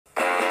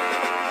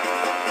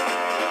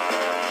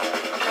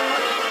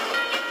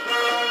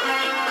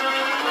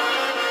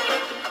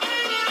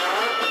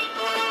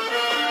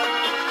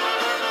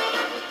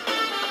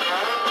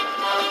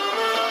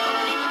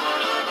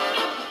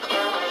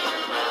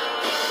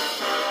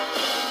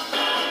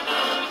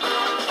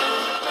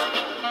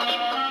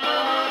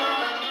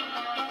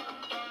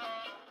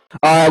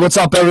What's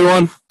up,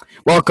 everyone?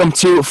 Welcome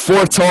to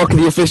Four Talk,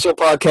 the official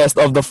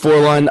podcast of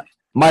The4Line.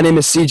 My name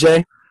is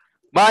CJ.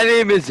 My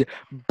name is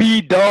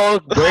B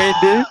Dog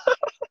Brandon.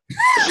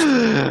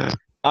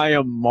 I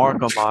am Mark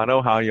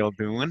Amano. How y'all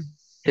doing?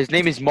 His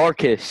name is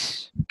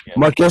Marcus.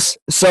 Marcus.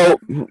 So,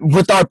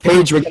 with our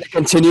page, we're going to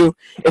continue.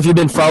 If you've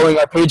been following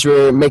our page,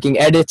 we're making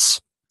edits,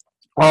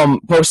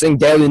 posting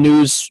daily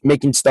news,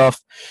 making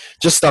stuff,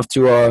 just stuff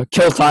to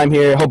kill time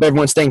here. Hope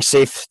everyone's staying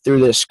safe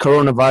through this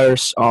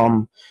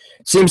coronavirus.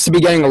 Seems to be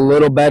getting a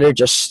little better.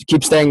 Just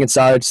keep staying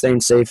inside,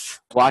 staying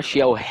safe. Wash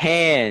your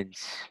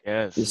hands.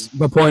 Yes. Is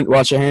the point.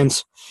 Watch your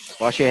hands.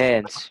 Wash your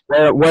hands.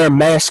 Wear a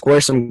mask.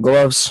 Wear some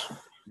gloves.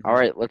 All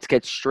right, let's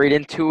get straight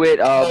into it.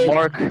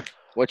 Mark,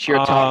 what's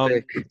your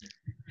topic?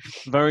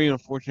 Very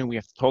unfortunate we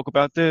have to talk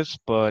about this,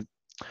 but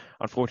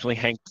unfortunately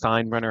Hank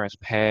Steinbrenner has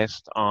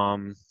passed.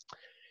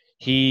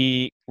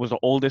 He was the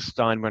oldest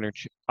Steinbrenner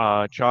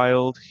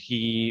child.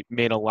 He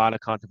made a lot of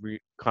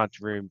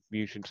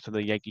contributions to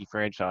the Yankee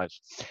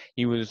franchise.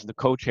 He was the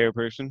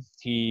co-chairperson.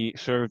 He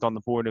served on the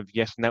board of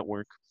Yes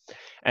Network,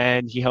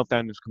 and he helped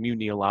out in his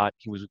community a lot.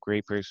 He was a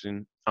great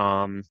person.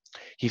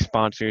 He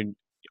sponsored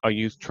a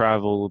youth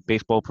travel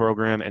baseball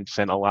program and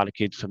sent a lot of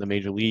kids to the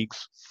major leagues.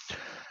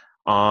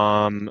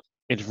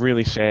 It's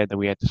really sad that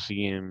we had to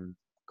see him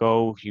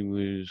go. He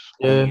was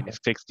only in his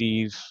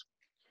 60s.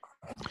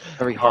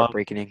 Very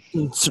heartbreaking.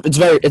 It's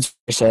very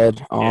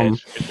sad.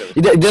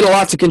 He did a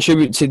lot to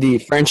contribute to the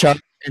franchise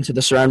and to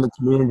the surrounding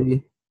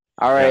community.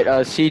 All right,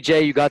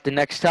 CJ, you got the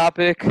next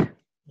topic?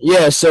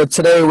 Yeah, so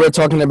today we're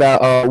talking about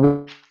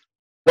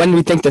when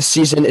we think the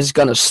season is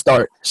going to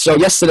start. So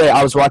yesterday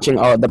I was watching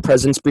the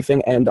president's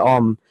briefing, and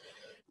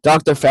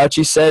Dr.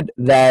 Fauci said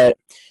that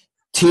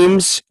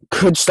teams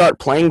could start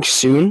playing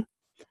soon,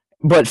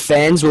 but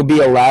fans will be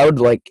allowed,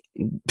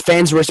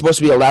 fans were supposed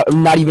to be allowed,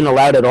 not even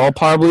allowed at all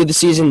probably this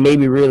season,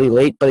 maybe really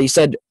late, but he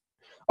said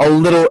a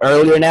little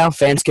earlier now,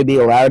 fans could be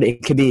allowed.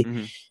 It could be,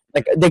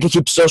 they could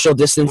keep social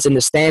distance in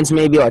the stands,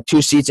 maybe,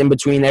 2 seats in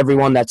between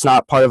everyone that's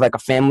not part of, a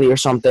family or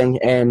something,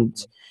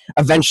 and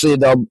eventually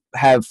they'll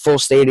have full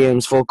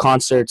stadiums, full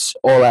concerts,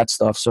 all that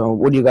stuff. So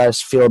what do you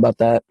guys feel about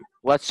that?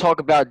 Let's talk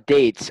about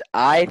dates.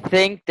 I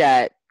think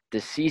that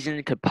the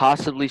season could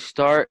possibly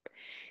start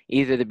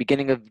either the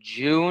beginning of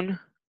June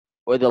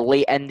or the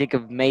late ending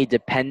of May,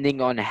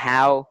 depending on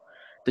how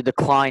the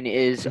decline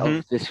is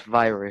of this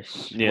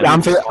virus. Yeah,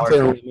 I'm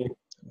feeling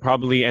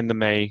probably end of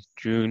May,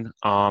 June.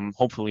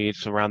 Hopefully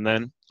it's around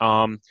then.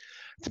 To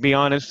be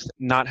honest,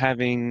 not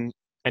being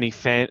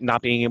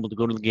able to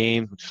go to the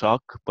games would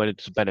suck, but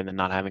it's better than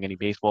not having any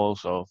baseball.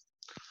 So,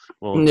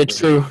 it's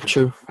true.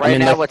 Right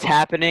now, what's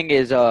happening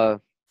is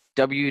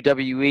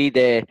WWE.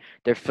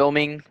 They're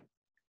filming.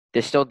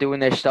 They're still doing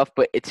their stuff,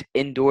 but it's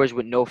indoors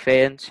with no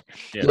fans.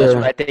 Yeah. So that's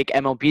what I think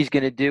MLB is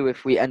gonna do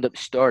if we end up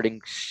starting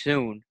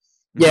soon.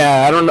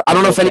 Yeah, I don't know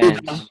if any of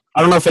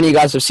you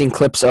guys have seen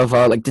clips of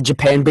the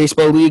Japan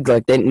Baseball League.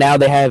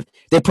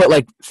 They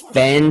put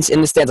fans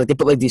in the stands. They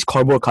put these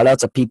cardboard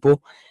cutouts of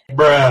people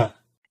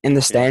in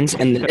the stands,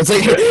 and it's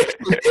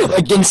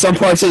like in some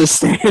parts of the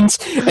stands,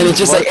 and it's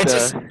just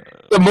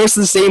but most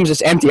of the stadium's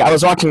just empty. I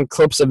was watching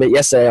clips of it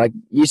yesterday.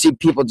 You see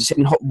people just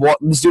hitting.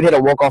 This dude hit a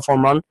walk-off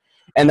home run,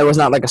 and there was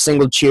not a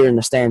single cheer in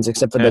the stands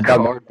except for the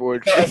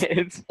cardboard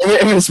fans.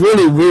 It was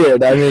really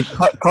weird. I mean,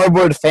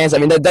 cardboard fans. I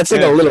mean, that's a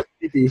little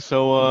creepy.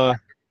 So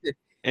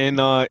in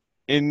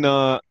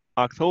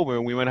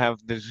October, we might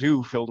have the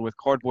zoo filled with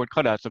cardboard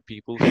cutouts of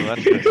people. So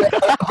that's good.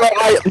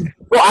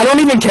 I don't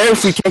even care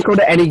if we can't go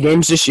to any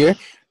games this year.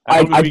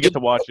 I get to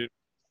watch it.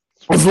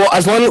 As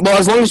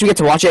long as we get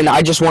to watch it, and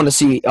I just want to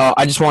see.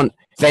 I just want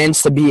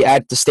fans to be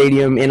at the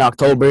stadium in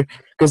October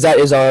because that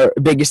is our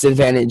biggest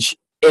advantage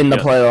in the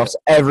playoffs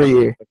every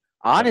year.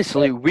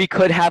 Honestly, we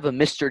could have a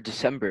Mr.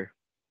 December.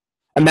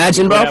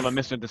 Imagine, bro. We have a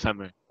Mr.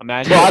 December.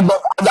 Imagine. Bro,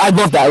 I'd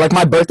love that.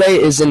 My birthday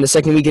is in the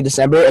second week of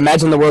December.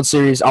 Imagine the World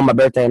Series on my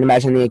birthday, and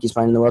imagine the Yankees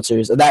playing in the World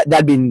Series.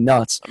 That'd be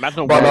nuts.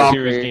 Imagine the World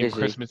Series game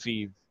Christmas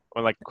Eve.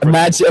 Or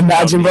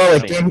Imagine, bro,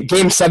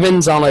 game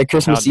 7's on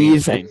Christmas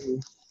Eve.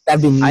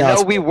 That'd be nuts. I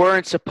know we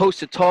weren't supposed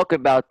to talk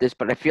about this,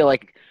 but I feel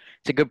like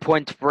it's a good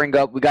point to bring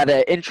up. We got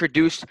to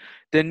introduce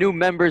the new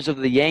members of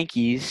the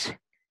Yankees.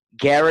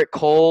 Garrett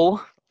Cole.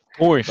 Of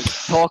course.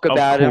 Let's talk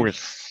about him.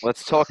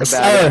 Let's talk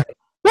about it.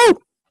 Woo!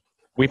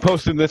 We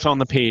posted this on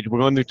the page. We're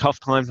going through tough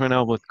times right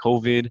now with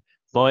COVID,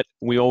 but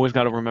we always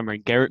got to remember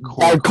Garrett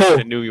Cole is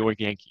a New York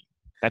Yankee.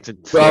 That's a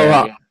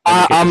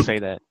say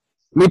that.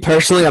 Me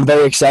personally, I'm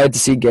very excited to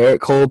see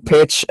Garrett Cole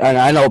pitch, and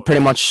I know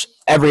pretty much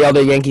every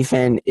other Yankee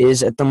fan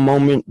is at the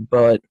moment,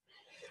 but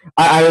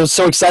I was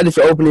so excited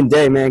for opening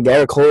day, man.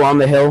 Garrett Cole on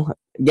the hill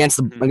against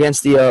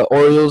the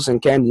Orioles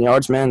and Camden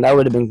Yards, man. That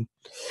would have been.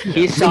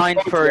 He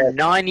signed for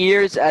 9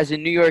 years as a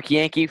New York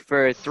Yankee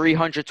for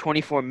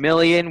 $324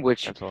 million,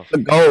 which is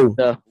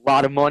a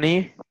lot of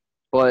money.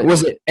 But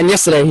was it? And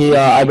yesterday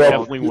I read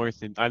definitely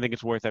worth it. I think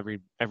it's worth every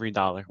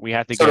dollar. We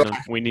have to get him.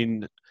 We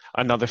need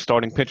another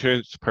starting pitcher.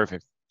 It's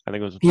perfect. I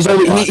think it was. He's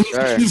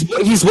sure.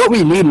 he's what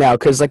we need now.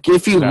 Because like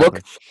if you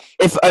look,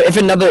 if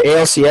another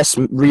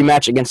ALCS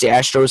rematch against the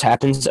Astros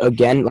happens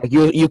again, like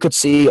you could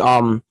see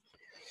the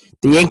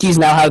Yankees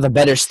now have the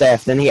better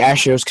staff than the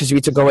Astros because we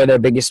took away their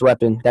biggest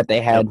weapon that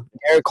they had. Yep.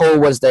 Garrett Cole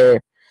was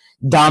their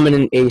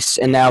dominant ace,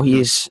 and now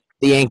he's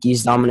the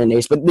Yankees' dominant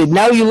ace. But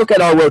now you look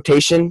at our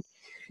rotation,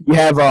 you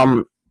have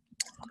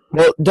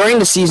well during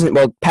the season.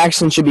 Well,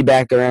 Paxton should be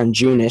back around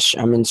June-ish.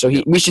 I mean, so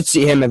we should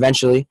see him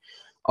eventually.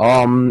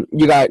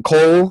 You got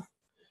Cole,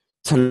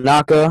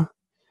 Tanaka,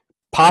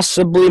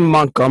 possibly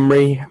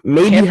Montgomery,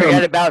 maybe Can't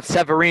forget about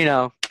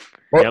Severino.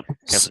 Yep,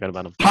 can't forget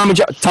about him. Tommy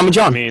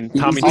John. I mean,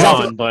 Tommy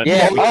John, but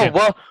Yeah. Oh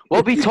well,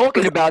 we'll be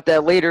talking about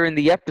that later in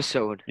the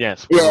episode.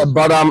 yes. Yeah,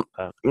 but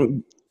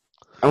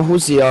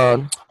who's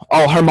the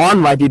Herman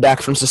might be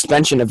back from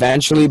suspension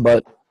eventually,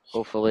 but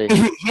Hopefully.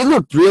 he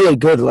looked really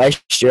good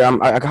last year.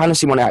 I kind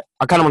of want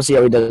to see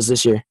how he does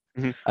this year.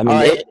 Mhm. I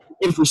mean,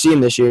 if we see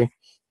him this year.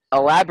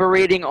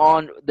 Elaborating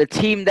on the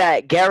team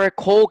that Garrett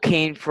Cole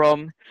came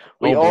from,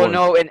 we all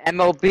know in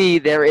MLB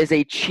there is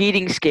a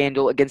cheating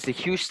scandal against the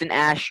Houston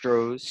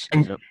Astros.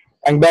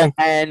 Bang bang.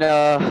 And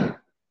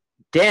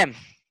damn,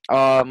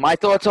 my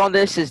thoughts on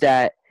this is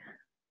that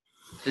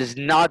this is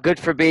not good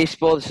for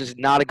baseball. This is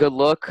not a good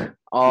look.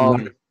 A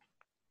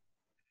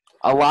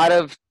lot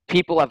of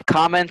people have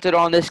commented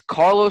on this.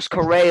 Carlos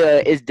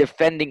Correa is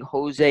defending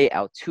Jose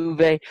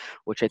Altuve,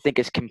 which I think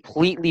is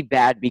completely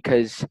bad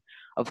because,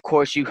 of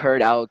course, you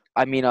heard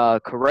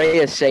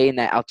Correa saying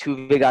that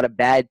Altuve got a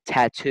bad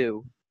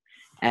tattoo,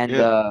 and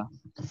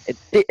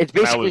it's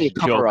basically a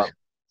cover-up.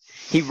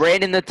 He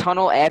ran in the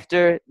tunnel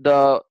after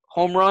the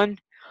home run,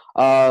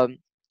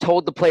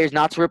 told the players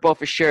not to rip off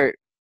his shirt.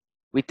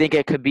 We think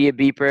it could be a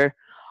beeper.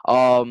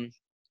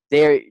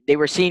 They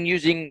were seen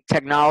using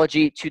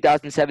technology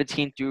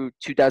 2017 through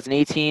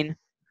 2018.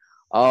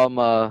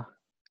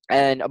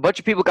 And a bunch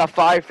of people got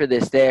fired for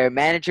this. Their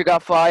manager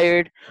got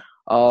fired.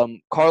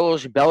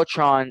 Carlos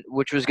Beltran,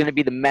 which was going to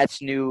be the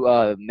Mets' new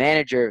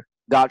manager,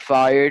 got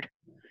fired.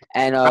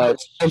 And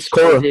Alex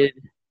Cora.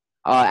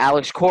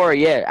 Alex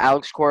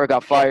Cora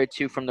got fired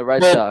too from the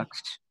Red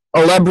Sox.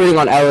 Elaborating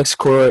on Alex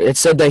Cora, it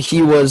said that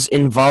he was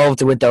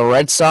involved with the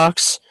Red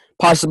Sox,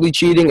 possibly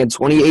cheating in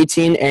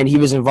 2018, and he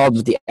was involved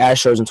with the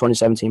Astros in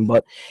 2017.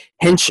 But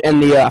Hinch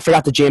and I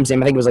forgot the GM's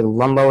name. I think it was like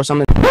Lumbo or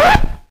something.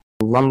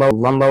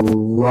 Lumbo.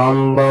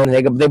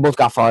 They both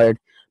got fired.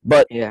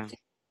 But yeah.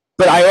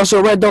 But I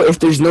also read, though, if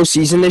there's no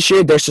season this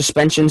year, their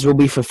suspensions will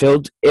be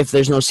fulfilled if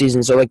there's no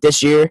season. So, like,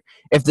 this year,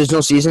 if there's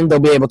no season, they'll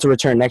be able to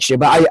return next year.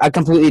 But I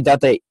completely doubt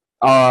that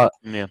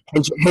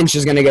Hinch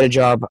is going to get a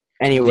job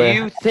anywhere. Do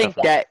you think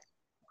that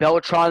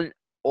Beltran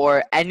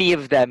or any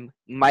of them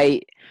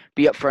might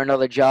be up for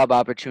another job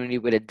opportunity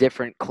with a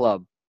different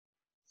club?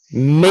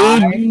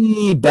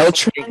 Maybe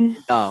Beltran?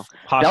 No.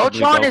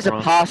 Beltran is a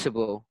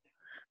possible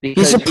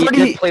because he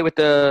did play with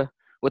a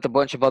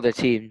bunch of other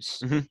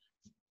teams. Mm-hmm.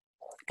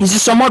 He's a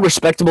somewhat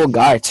respectable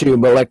guy too,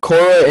 but like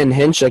Cora and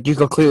Hinch, like you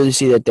could clearly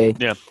see that they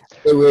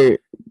were.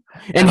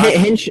 And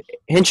Hinch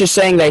is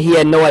saying that he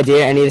had no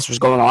idea any of this was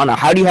going on.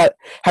 How do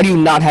you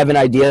not have an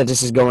idea that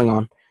this is going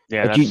on?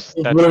 Yeah, like that's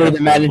literally the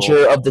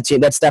manager of the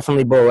team. That's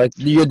definitely bull. Like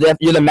you're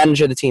the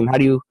manager of the team. How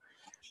do you?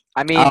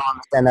 I mean, I don't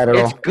understand that at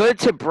all. It's good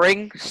to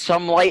bring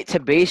some light to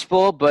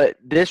baseball, but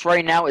this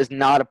right now is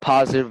not a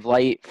positive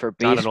light for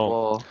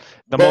baseball.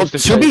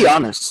 To be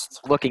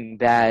honest, looking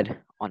bad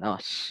on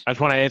us. I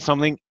just want to add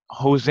something.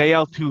 Jose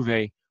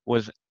Altuve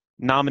was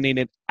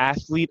nominated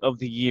Athlete of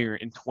the Year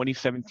in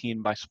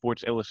 2017 by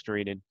Sports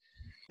Illustrated.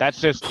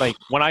 That's just like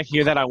when I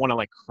hear that, I want to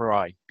like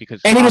cry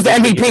because. And he was the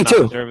MVP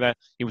too. That.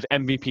 He was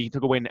MVP. He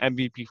took away an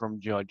MVP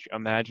from Judge.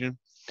 Imagine,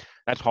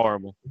 that's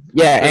horrible.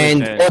 Yeah,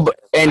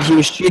 and he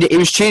was cheating. He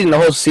was cheating the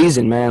whole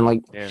season, man.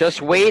 Like,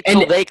 just wait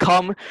till they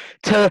come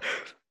to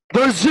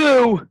the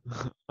zoo.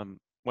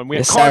 When we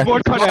have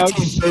cardboard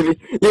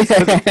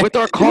cutouts. With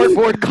our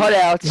cardboard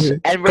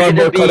cutouts, and we're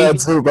going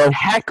to be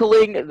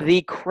heckling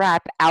the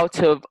crap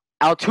out of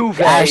Altuve,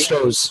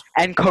 Astros,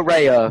 and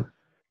Correa.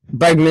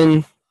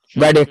 Bregman,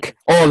 Reddick,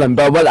 all of them.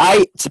 But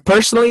I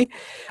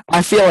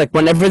feel like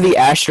whenever the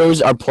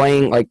Astros are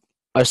playing like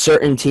a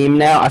certain team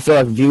now, I feel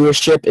like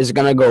viewership is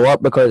going to go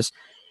up because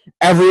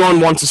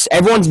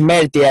everyone's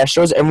mad at the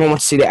Astros. Everyone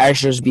wants to see the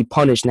Astros be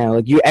punished now.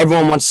 Like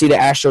everyone wants to see the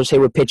Astros hit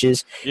with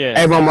pitches. Yeah.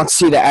 Everyone wants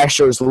to see the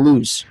Astros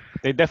lose.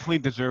 They definitely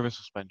deserve a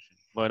suspension,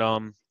 but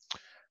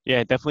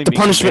definitely the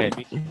punishment.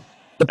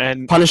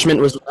 The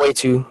punishment was way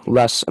too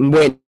less.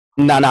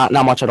 Not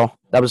much at all.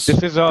 That was.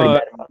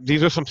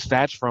 These are some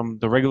stats from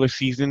the regular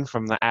season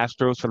from the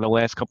Astros for the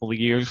last couple of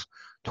years.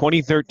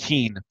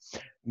 2013,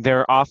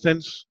 their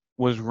offense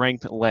was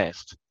ranked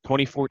last.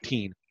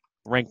 2014.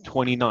 Ranked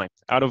 29th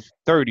out of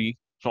 30,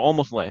 so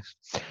almost last.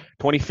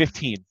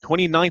 2015,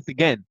 29th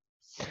again.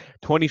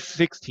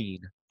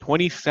 2016,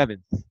 27th.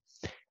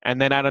 And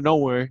then out of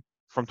nowhere,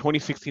 from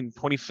 2016 to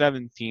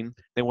 2017,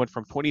 they went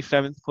from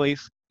 27th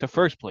place to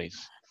first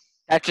place.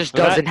 That just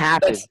doesn't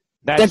happen.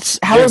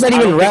 How is that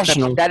even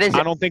rational? That is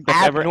I don't think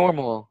that's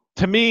abnormal.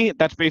 To me,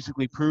 that's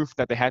basically proof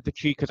that they had to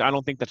cheat because I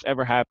don't think that's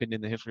ever happened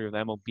in the history of the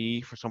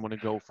MLB for someone to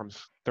go from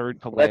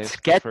third to Let's last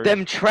to get first.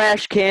 them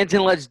trash cans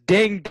and let's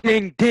ding,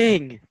 ding,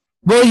 ding.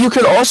 Well, you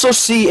could also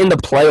see in the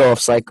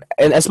playoffs, like,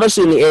 and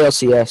especially in the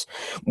ALCS,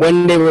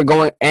 when they were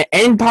going,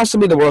 and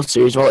possibly the World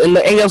Series. Well, in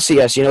the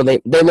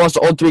ALCS, they lost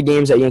all 3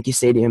 games at Yankee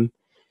Stadium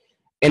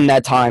in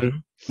that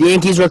time. The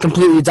Yankees were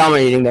completely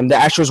dominating them. The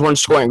Astros weren't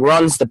scoring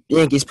runs. The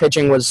Yankees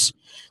pitching was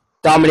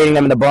dominating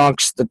them in the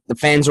Bronx. The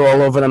fans were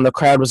all over them. The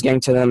crowd was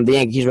getting to them. The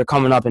Yankees were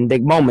coming up in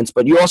big moments.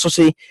 But you also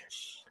see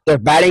their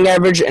batting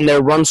average and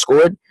their runs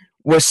scored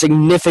was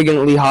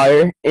significantly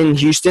higher in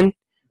Houston.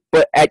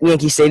 But at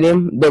Yankee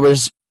Stadium, there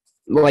was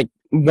like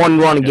 1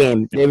 run a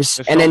game. It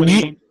was,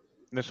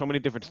 there's so many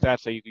different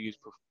stats that you could use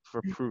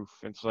for proof.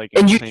 It's like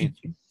and insane.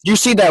 you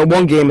see that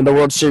one game in the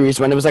World Series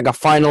when it was like a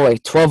final,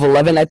 like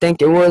 12-11, I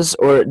think it was,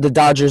 or the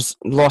Dodgers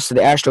lost to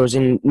the Astros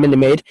in Minute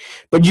Maid.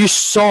 But you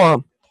saw,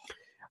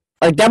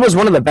 like, that was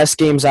one of the best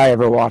games I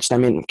ever watched. I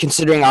mean,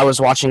 considering I was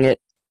watching it,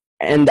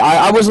 and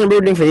I wasn't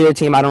rooting for either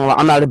team.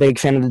 I'm not a big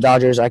fan of the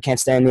Dodgers. I can't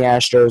stand the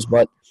Astros,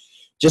 but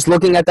just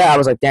looking at that, I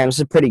was like, damn, this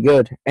is pretty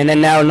good. And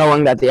then now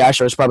knowing that the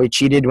Astros probably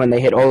cheated when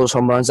they hit all those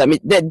home runs, I mean,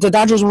 the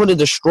Dodgers would have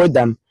destroyed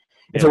them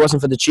if it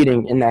wasn't for the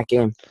cheating in that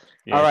game.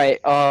 Yeah. All right,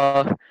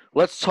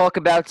 let's talk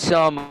about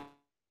some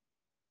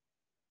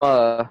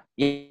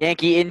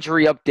Yankee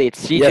injury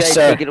updates. CJ, yes,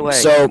 sir. Take it away.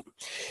 So,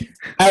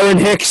 Aaron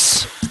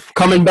Hicks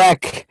coming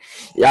back.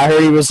 Yeah, I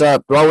heard he was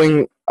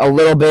throwing a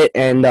little bit,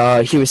 and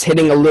he was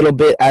hitting a little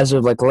bit as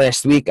of like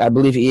last week. I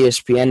believe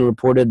ESPN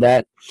reported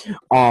that.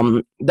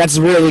 That's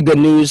really good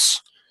news.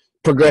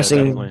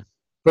 Progressing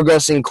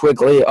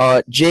quickly.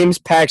 James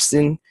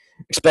Paxton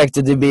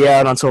expected to be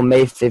out until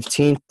May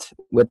 15th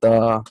with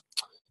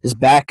his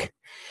back.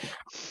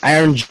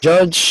 Aaron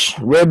Judge,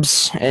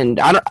 ribs, and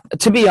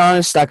to be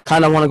honest, I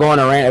kind of want to go on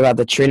a rant about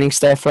the training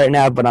staff right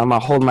now, but I'm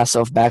gonna hold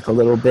myself back a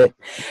little bit.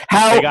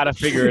 They gotta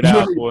figure it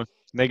out, boy.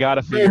 They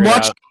gotta figure it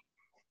out.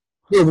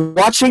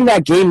 Watching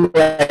that game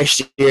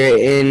last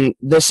year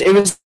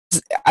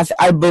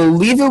I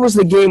believe it was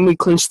the game we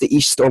clinched the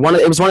East, or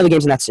it was one of the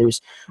games in that series.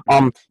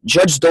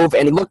 Judge dove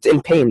and he looked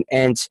in pain,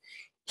 and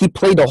he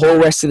played the whole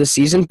rest of the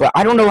season. But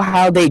I don't know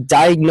how they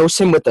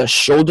diagnosed him with a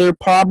shoulder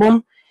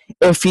problem.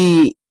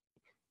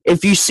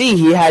 If you see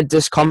he had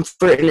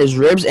discomfort in his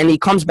ribs, and he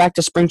comes back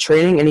to spring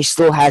training and he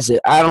still has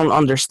it, I don't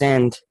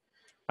understand.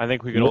 I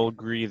think we could all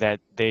agree that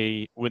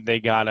they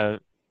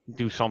gotta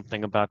do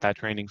something about that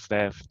training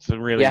staff. It's a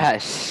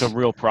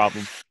real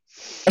problem.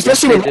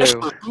 Especially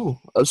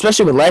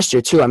with last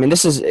year too. I mean,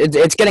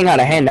 it's getting out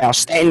of hand now.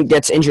 Stanton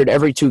gets injured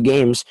every 2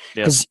 games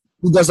because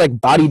he does like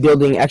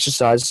bodybuilding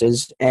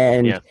exercises,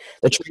 and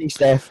the training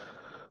staff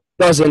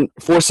doesn't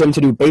force him to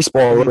do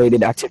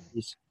baseball-related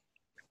activities.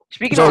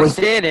 Speaking of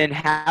Stanton,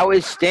 how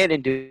is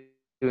Stanton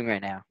doing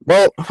right now?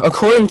 Well,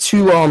 according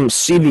to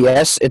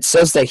CBS, it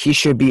says that he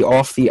should be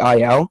off the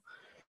IL,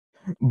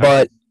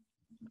 but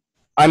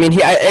I mean,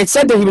 it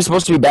said that he was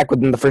supposed to be back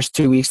within the first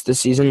 2 weeks of the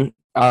season.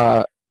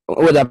 I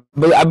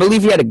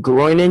believe he had a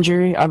groin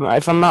injury,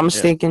 if I'm not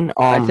mistaken.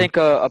 I think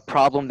a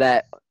problem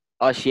that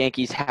us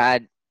Yankees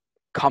had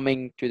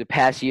coming through the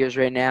past years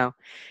right now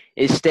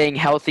is staying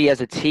healthy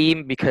as a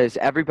team because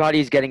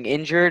everybody's getting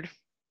injured.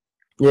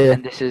 Yeah.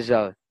 And this is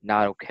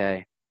not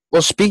okay.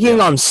 Well, speaking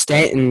on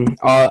Stanton,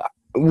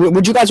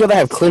 would you guys rather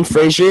have Clint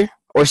Frazier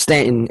or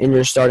Stanton in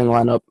your starting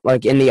lineup,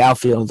 like in the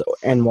outfield,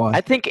 and why?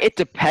 I think it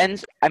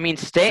depends. I mean,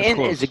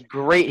 Stanton is a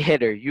great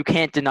hitter. You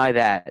can't deny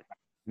that.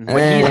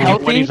 When he's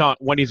healthy,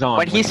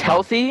 when he's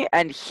healthy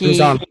and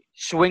he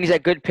swings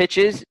at good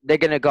pitches, they're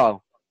gonna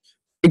go.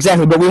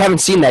 Exactly, but we haven't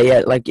seen that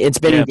yet. Like, it's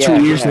been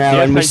 2 years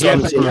now, and we still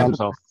haven't seen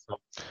that.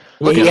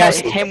 Looking at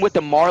him with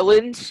the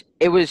Marlins,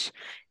 it was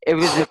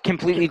a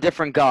completely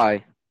different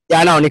guy.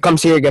 Yeah, I know, and he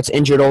comes here, gets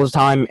injured all the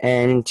time,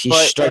 and he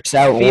strikes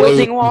out.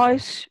 Fielding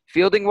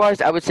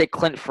wise, I would say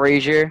Clint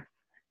Frazier,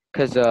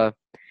 because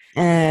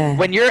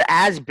when you're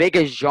as big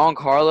as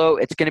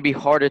Giancarlo, it's gonna be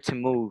harder to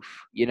move.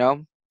 You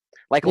know,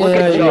 like look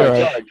at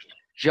Judge. Right.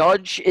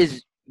 Judge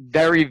is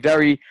very,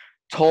 very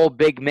tall,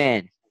 big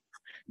man.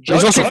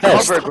 Judge can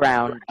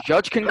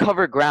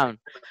cover ground,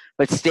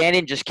 but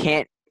Stanton just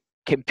can't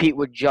compete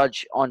with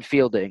Judge on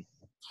fielding.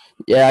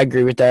 Yeah, I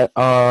agree with that.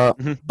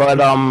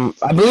 But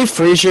I believe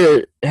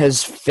Frazier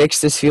has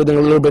fixed his fielding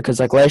a little bit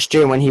because, like, last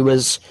year when he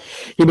was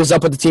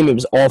up with the team, it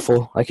was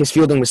awful. Like, his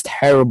fielding was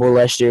terrible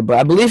last year. But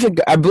I believe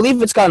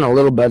it's gotten a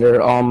little better.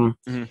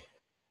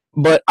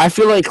 But I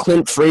feel like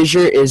Clint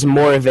Frazier is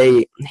more of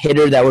a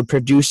hitter that would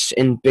produce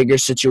in bigger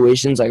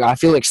situations. Like, I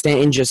feel like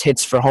Stanton just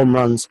hits for home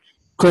runs.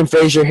 Clint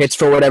Frazier hits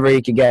for whatever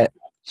he could get.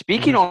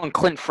 Speaking on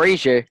Clint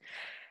Frazier,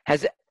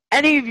 has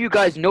any of you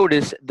guys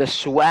noticed the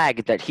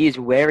swag that he is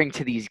wearing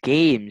to these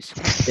games?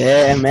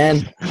 Yeah,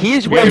 man. He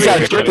is wearing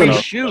different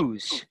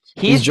shoes.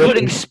 He's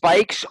putting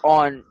spikes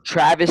on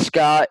Travis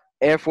Scott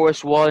Air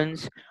Force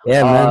Ones.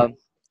 Yeah, man.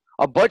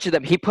 A bunch of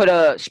them. He put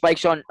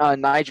spikes on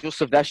Nigel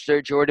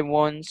Sylvester Jordan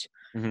ones.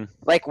 Mm-hmm.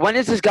 Like, when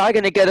is this guy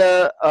gonna get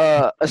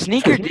a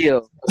sneaker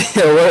deal?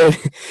 But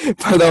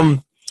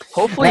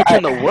hopefully it's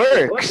in the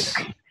works.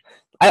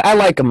 I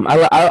like him.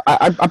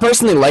 I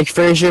personally like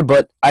Frazier,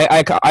 but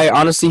I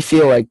honestly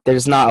feel like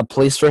there's not a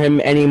place for him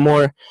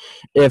anymore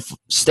if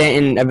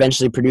Stanton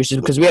eventually produces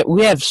because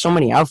we have so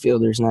many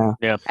outfielders now.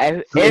 Yeah.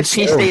 If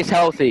he stays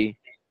healthy,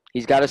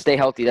 he's got to stay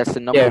healthy. That's the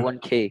number one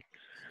key.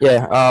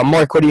 Yeah.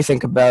 Mark, what do you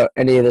think about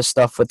any of this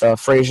stuff with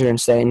Frazier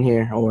and Stanton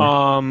here?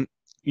 Or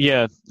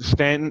Yeah,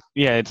 Stanton.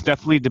 Yeah, it's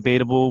definitely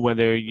debatable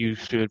whether you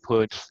should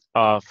put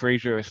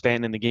Frazier or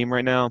Stanton in the game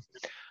right now.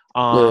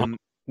 yeah,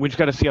 We just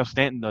got to see how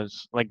Stanton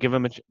does. Like,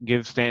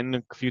 give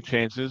Stanton a few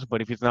chances,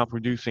 but if he's not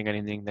producing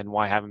anything, then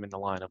why have him in the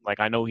lineup? Like,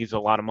 I know he's a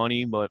lot of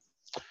money, but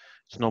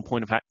there's no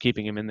point of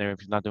keeping him in there if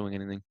he's not doing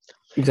anything.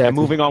 exactly. And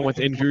moving on with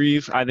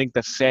injuries, I think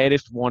the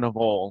saddest one of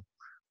all,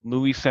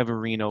 Luis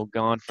Severino,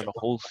 gone for the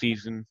whole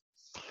season.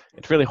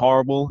 It's really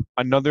horrible.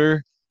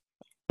 Another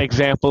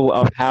example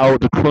of how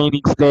the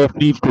training staff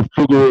needs to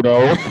figure it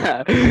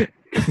out.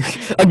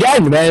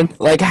 Again, man,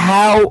 like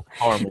how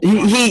Horrible.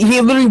 he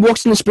literally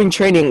walks into spring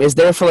training, is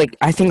there for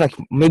I think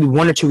maybe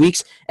 1 or 2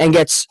 weeks, and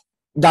gets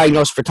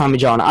diagnosed for Tommy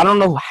John. I don't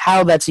know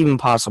how that's even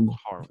possible.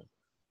 Horrible.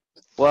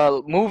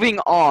 Well, moving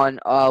on,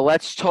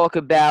 let's talk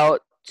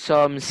about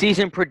some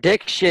season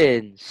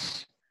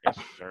predictions. Yes,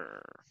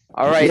 sir.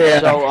 All right, Yeah.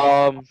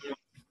 so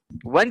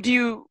where do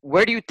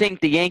you think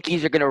the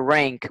Yankees are going to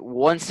rank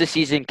once the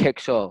season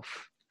kicks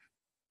off?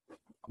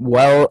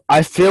 Well,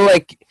 I feel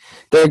like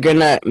they're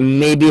gonna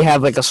maybe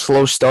have a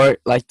slow start,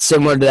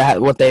 similar to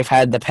what they've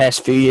had the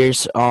past few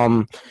years.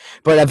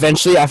 But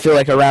eventually, I feel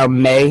like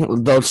around May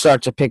they'll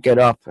start to pick it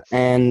up,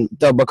 and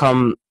they'll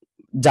become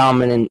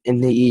dominant in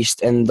the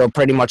East, and they'll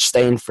pretty much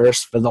stay in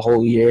first for the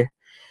whole year,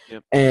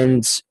 Yep.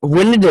 and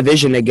win the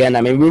division again.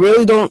 I mean, we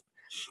really don't.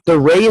 The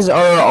Rays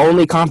are our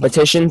only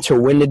competition to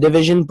win the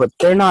division, but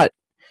they're not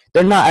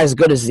as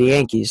good as the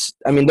Yankees.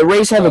 I mean, the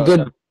Rays have a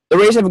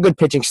good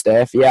pitching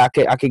staff. Yeah,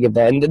 I could give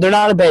that. And they're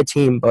not a bad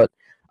team, but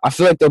I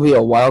feel like they'll be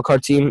a wild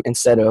card team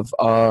instead of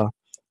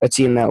a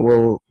team that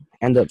will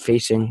end up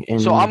facing.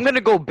 So I'm going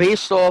to go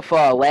based off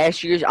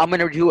last year's. I'm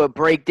going to do a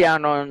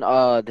breakdown on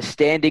the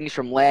standings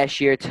from last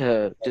year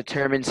to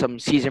determine some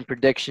season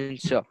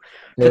predictions. So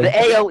for the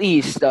AL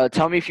East,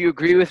 tell me if you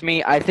agree with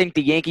me. I think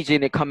the Yankees are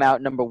going to come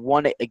out number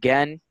one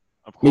again.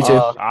 Of Me course,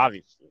 too.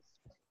 obviously.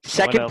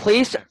 Second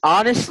place,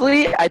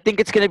 honestly, I think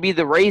it's going to be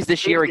the Rays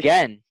this year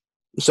again.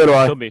 So do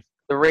I. Could be.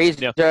 The Rays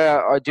Yeah.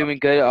 are doing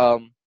good.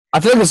 I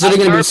feel like it's really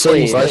going to be the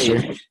same as Third last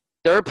year. place.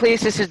 Third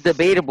place, this is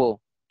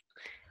debatable.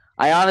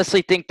 I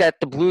honestly think that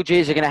the Blue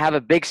Jays are going to have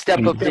a big step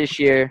up this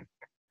year.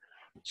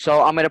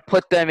 So I'm going to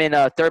put them in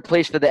third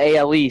place for the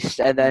AL East.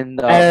 And then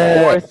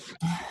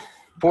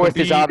fourth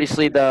is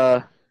obviously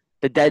the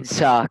Dead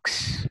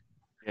Sox.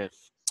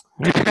 Yes.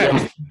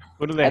 Yeah.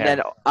 What do they And have?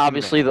 then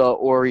obviously the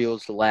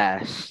Orioles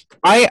last.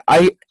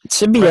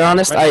 To be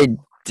honest, I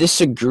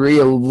disagree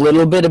a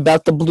little bit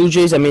about the Blue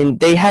Jays. I mean,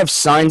 they have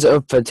signs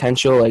of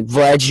potential, like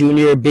Vlad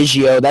Jr.,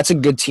 Biggio. That's a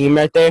good team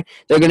right there.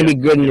 They're going to be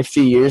good in a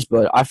few years,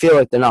 but I feel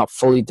like they're not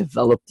fully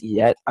developed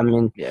yet. I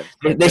mean, Yeah.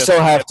 they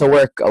still have to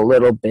work a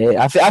little bit.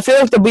 I feel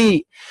like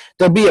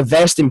there'll be a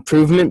vast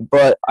improvement,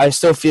 but I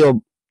still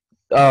feel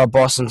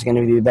Boston's going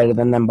to be better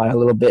than them by a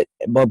little bit.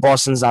 But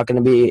Boston's not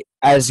going to be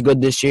as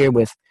good this year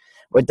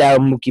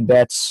without Mookie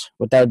Betts,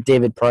 without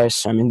David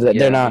Price. I mean,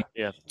 they're not.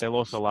 Yeah, they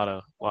lost a lot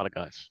of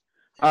guys.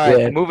 All right,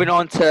 Yeah. moving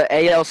on to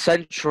AL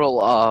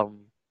Central.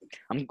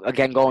 I'm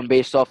again going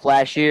based off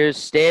last year's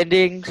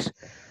standings.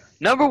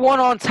 Number one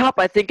on top,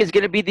 I think, is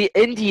going to be the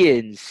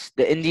Indians.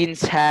 The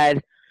Indians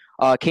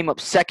came up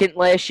second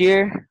last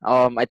year.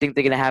 I think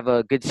they're going to have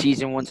a good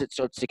season once it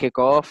starts to kick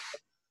off,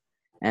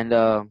 and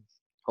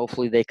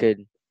hopefully they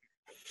could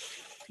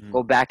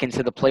go back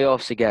into the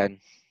playoffs again.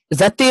 Is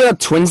that the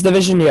Twins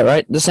division? Yeah,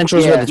 right. The Central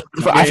is Yeah.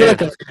 where I feel like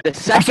The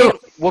second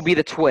will be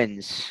the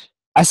Twins.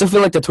 I still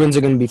feel like the Twins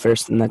are going to be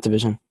first in that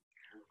division.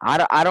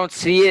 I don't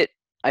see it.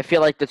 I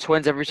feel like the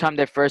Twins, every time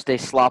they're first, they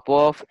slop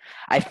off.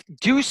 I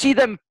do see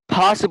them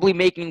possibly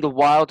making the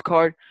wild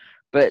card,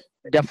 but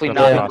definitely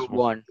not Yeah. number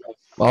one.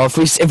 Well, if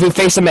we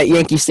face them at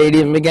Yankee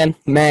Stadium again,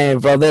 man,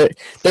 bro,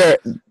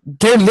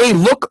 they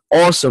look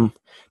awesome,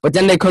 but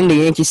then they come to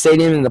Yankee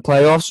Stadium in the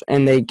playoffs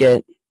and they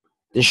get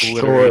destroyed.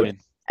 Obliterated.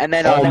 And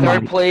then Oh my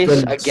third place,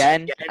 goodness.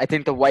 again, I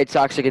think the White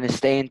Sox are going to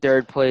stay in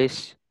third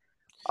place.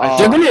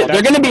 They're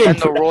gonna be in. And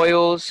the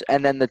Royals,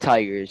 and then the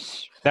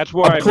Tigers. That's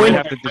where I point- might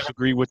have to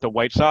disagree with the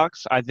White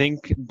Sox. I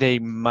think they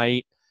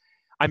might.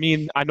 I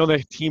mean, I know their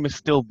team is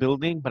still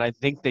building, but I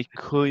think they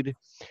could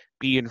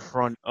be in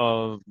front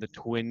of the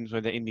Twins or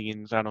the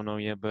Indians. I don't know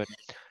yet, but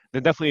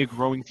they're definitely a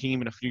growing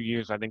team. In a few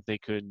years, I think they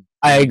could.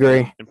 I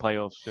agree. In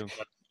playoffs too.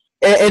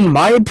 In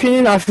my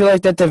opinion, I feel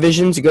like that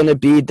division's gonna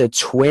be the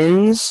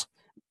Twins,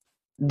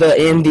 the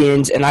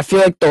Indians, and I feel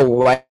like the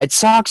White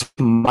Sox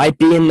might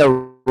be in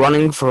the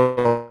running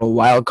for a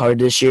wild card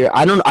this year.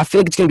 I feel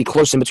like it's gonna be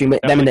close in between them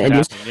and the Definitely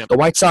Indians. could happen, yeah. The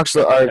White Sox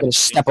are gonna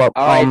step up.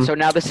 All right, so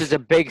now this is a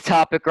big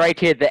topic right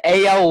here, the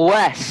AL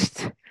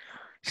West.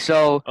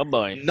 So Oh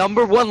boy.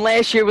 number one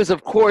last year was,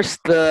 of course,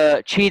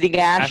 the cheating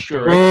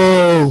Astros.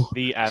 Oh,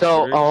 The Astros.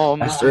 So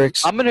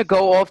asterisks. I'm gonna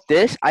go off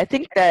this. I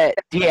think that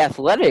the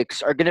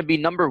Athletics are gonna be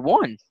number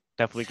one.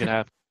 definitely could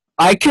happen.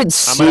 I could I might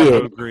see have to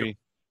it. agree.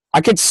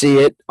 I could see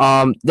it.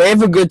 They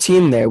have a good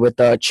team there with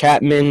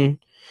Chapman.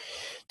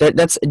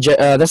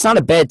 That's not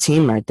a bad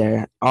team right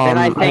there. Then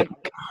I think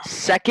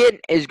second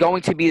is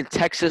going to be the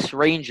Texas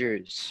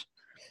Rangers.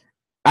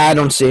 I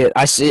don't see it.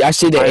 I see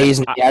the I, A's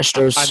and I the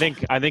Astros.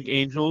 I think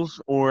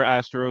Angels or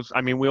Astros.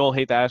 I mean, we all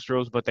hate the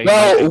Astros, but they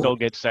might No, still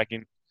get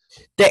second.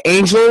 the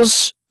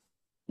Angels.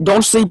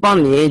 Don't sleep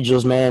on the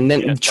Angels, man.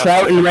 Then Yeah,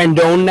 Trout and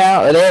Rendon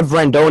now. They have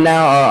Rendon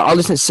now.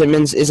 Alderson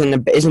Simmons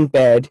isn't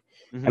bad.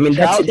 I mean,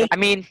 Trout. I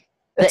mean,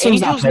 that the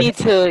team's not Angels bad. need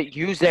to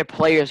use their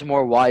players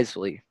more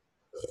wisely.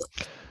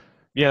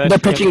 Yeah, Their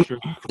that's pitching, true.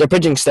 their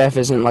pitching staff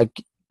isn't like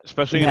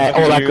Especially in all a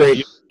few that great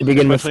years. to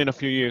begin with. Especially in a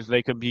few years,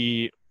 they could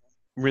be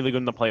really good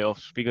in the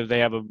playoffs because they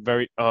have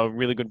a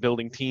really good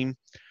building team.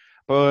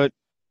 But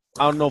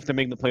I don't know if they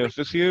make the playoffs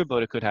this year,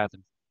 but it could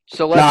happen.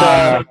 So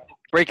let's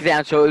break it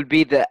down. So it would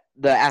be the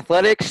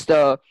Athletics,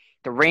 the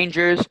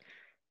Rangers,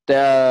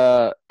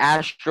 the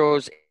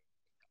Astros,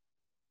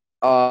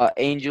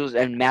 Angels,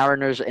 and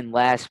Mariners in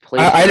last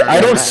place.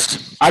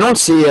 I don't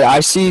see it. I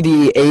see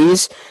the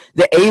A's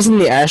and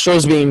the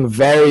Astros being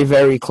very,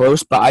 very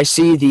close, but I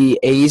see the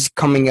A's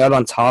coming out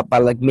on top by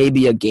like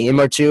maybe a game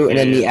or two, and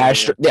then the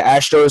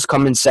Astros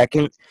come in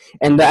second,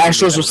 and the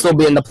Astros will still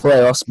be in the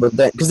playoffs, but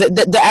because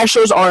the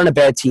Astros aren't a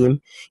bad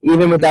team,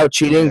 even without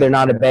cheating, they're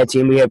not a bad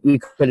team. We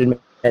could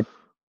admit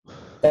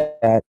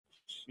that.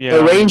 Yeah,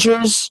 The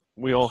Rangers.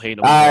 We all hate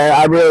them.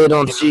 I really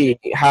don't see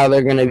how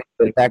they're going to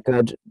be that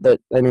good. The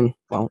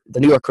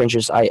New York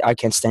Rangers, I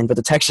can't stand, but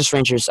the Texas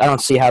Rangers, I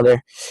don't see how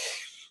they're.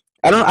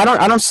 I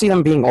don't see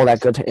them being all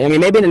that good. I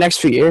mean, maybe in the next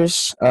few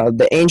years,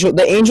 the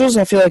Angels,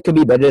 I feel like could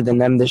be better than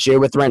them this year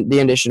with the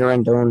addition of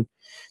Rendon.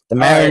 The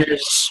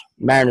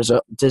Mariners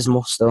are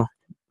dismal still.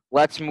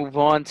 Let's move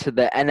on to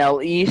the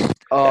NL East.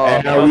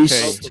 NL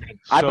East.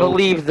 I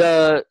believe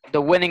the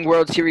winning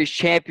World Series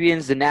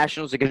champions, the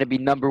Nationals, are going to be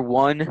number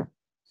one.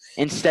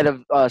 Instead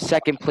of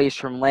second place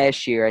from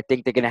last year. I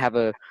think they're going to have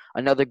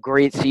another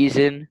great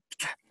season.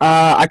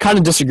 I kind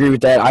of disagree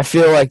with that. I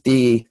feel like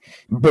the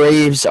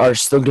Braves are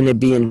still going to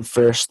be in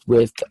first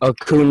with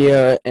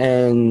Acuna,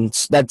 and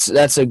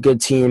that's a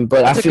good team.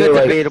 But that's I feel a good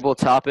like debatable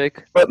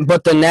topic.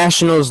 But the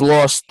Nationals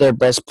lost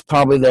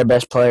probably their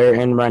best player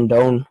in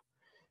Rendon.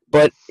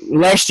 But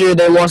last year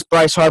they lost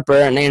Bryce Harper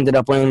and they ended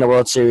up winning the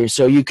World Series.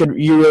 So you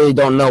really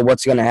don't know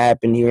what's going to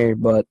happen here.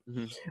 But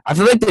I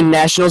feel like the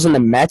Nationals and the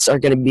Mets are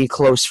going to be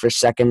close for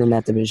second in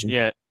that division.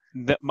 Yeah.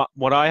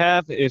 What I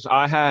have is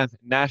I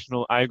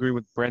agree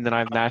with Brendan. I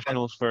have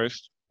Nationals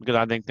first because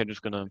I think they're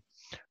just going to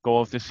go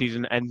off this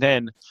season. And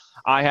then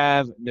I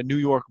have the New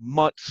York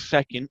Mets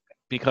second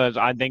because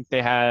I think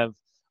they have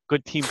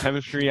good team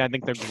chemistry. I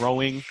think they're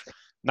growing.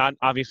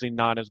 Obviously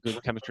not as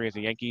good chemistry as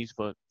the Yankees,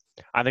 but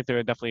I think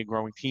they're definitely a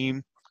growing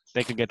team.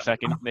 They could get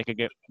second. They could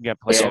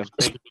get players.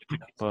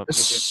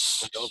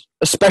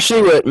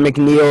 Especially with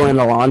McNeil and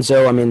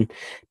Alonso. I mean,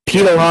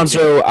 Pete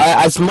Alonso.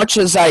 As much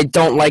as I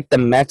don't like the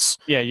Mets,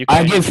 you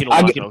can't hate Pete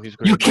Alonso. He's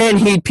great. You can't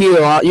hate Pete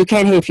Alonso. You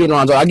can't hate Pete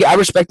Alonso. I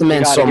respect the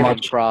man so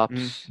much.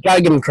 Props. You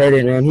gotta give him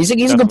credit, man. He's a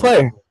good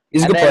player.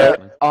 He's a good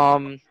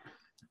player.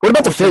 What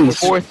about the Phillies?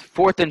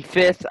 Fourth and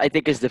fifth, I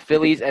think, is the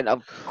Phillies, and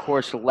of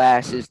course,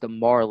 last is the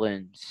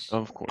Marlins.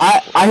 Of course.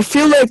 I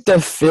feel like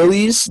the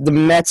Phillies, the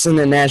Mets, and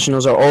the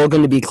Nationals are all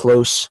going to be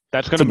close.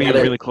 That's going to be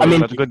really close. I mean,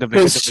 that's a good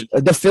division.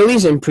 The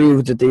Phillies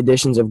improved with the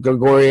additions of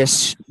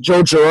Gregorius,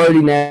 Joe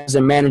Girardi now as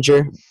a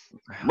manager,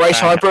 Bryce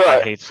Harper.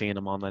 I hate seeing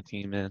him on that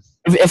team, man.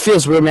 It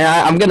feels weird,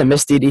 man. I'm gonna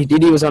miss Didi.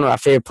 Didi was one of my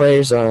favorite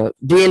players.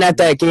 Being at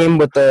that game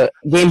with the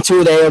game 2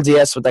 of the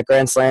ALDS with that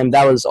grand slam,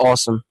 that was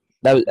awesome.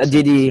 That was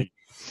Didi.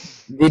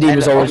 Didi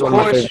was always one of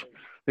my favorites.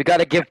 We got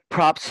to give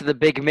props to the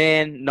big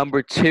man,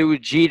 number 2,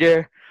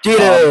 Jeter.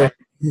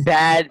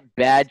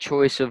 Bad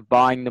choice of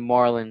buying the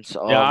Marlins.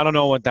 Yeah, I don't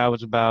know what that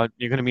was about.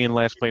 You're going to be in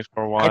last place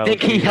for a while. I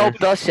think he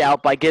helped us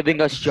out by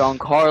giving us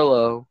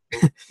Giancarlo.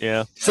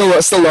 Yeah. Still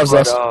loves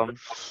us.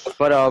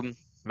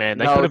 Man,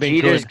 that could have been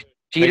good.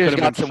 Jeter's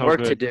got some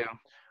work to do.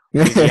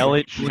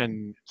 Yelich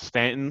and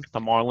Stanton, the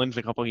Marlins,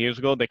 a couple of years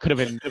ago, they could have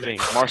been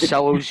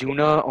Marcelo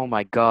Zuna, oh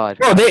my God.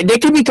 Bro, they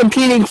could be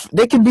competing.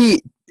 They could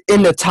be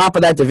in the top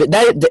of that division.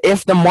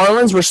 If the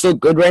Marlins were still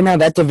good right now,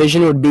 that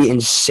division would be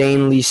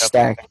insanely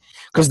stacked.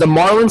 Because the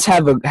Marlins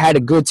had a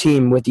good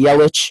team with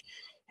Yelich,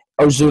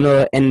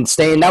 Ozuna, and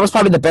Stanton. That was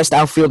probably the best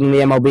outfield in the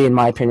MLB, in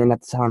my opinion,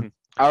 at the time.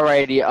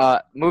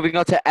 Alrighty, moving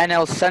on to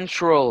NL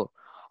Central.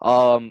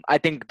 I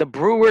think the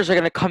Brewers are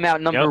going to come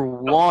out number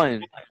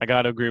 1. I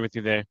got to agree with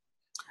you there.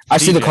 I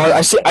see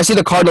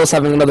the Cardinals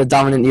having another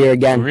dominant year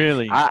again.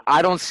 Really?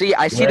 I don't see.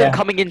 I see them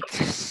coming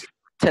into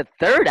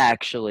third,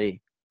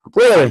 actually.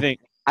 Really?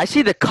 I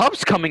see the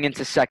Cubs coming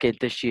into second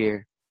this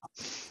year.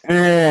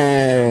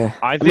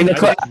 I think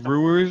the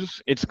Brewers,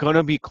 it's going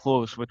to be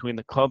close between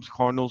the Cubs,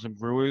 Cardinals, and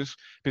Brewers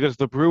because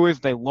the Brewers,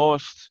 they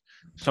lost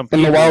some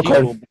people. In the wild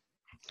card.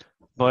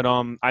 But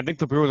I think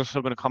the Brewers are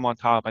still going to come on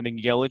top. I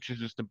think Yelich is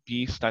just a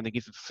beast. I think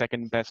he's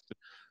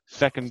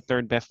the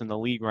third best in the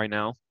league right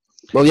now.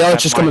 Well,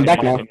 Yelich is coming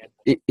back now.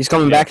 He's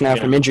coming back now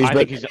from injuries.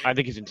 I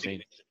think he's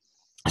insane.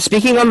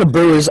 Speaking on the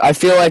Brewers, I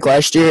feel like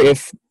last year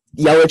if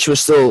if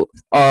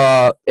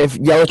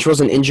Yelich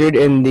wasn't injured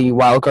in the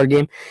wild card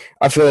game,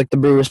 I feel like the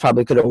Brewers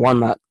probably could have won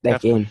that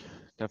Definitely, game.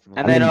 definitely.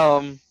 I And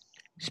then mean,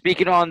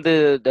 speaking on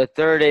the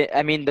third,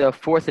 I mean the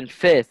fourth and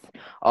fifth.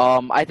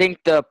 I think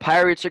the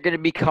Pirates are gonna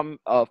become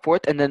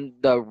fourth, and then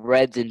the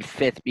Reds in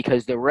fifth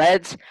because the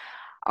Reds,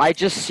 I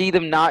just see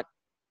them not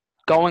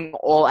going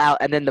all out,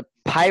 and then the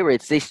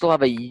Pirates, they still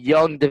have a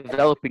young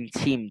developing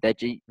team that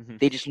Hmm.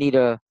 they just need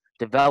to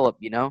develop.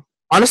 You know.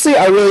 honestly,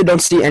 I really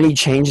don't see any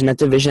change in that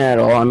division at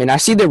all. I mean, I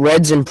see the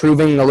Reds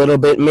improving a little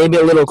bit, maybe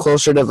a little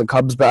closer to the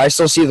Cubs, but I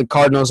still see the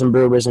Cardinals and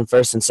Brewers in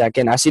first and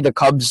second. I see the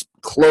Cubs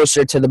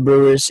closer to the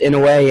Brewers in a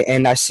way,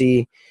 and I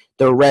see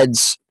the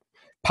Reds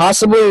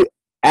possibly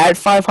at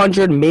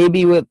 500,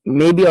 maybe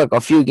like a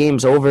few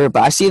games over,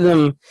 but I see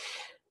them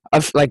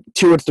like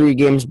 2 or 3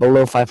 games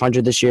below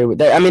 500 this year.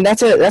 I mean,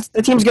 that's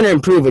the team's gonna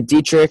improve with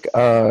Dietrich,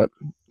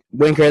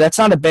 Winker. That's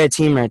not a bad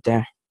team right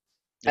there.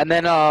 And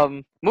then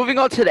moving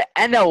on to the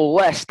NL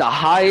West, the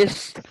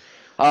highest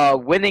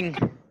winning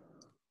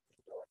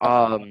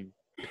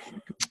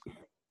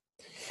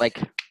like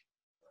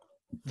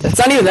That's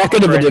not even that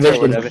good of a conference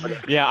or division.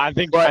 whatever. Yeah, I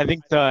think But- I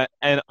think the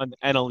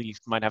NL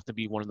East might have to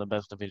be one of the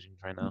best divisions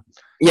right now.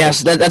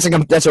 Yes, that's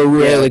a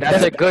really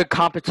That's a good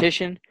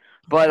competition.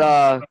 But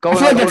going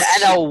feel like on to the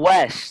it's- NL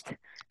West,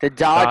 the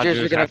Dodgers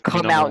are Dodgers going have to to be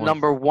come number out one.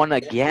 number one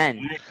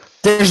again.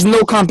 there's no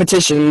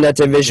competition in that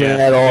division Yeah,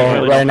 at there's all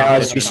really right no now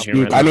as we competition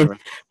here speak. right I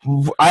now.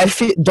 mean, I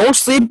feel don't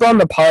sleep on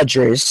the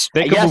Padres.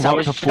 They could Yes, move I up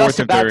was to just fourth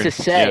and about third. to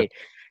say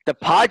the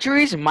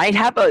Padres might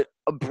have a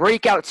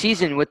breakout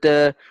season with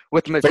Fernando,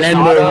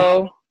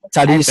 Machado and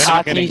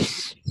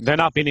Tatis. They're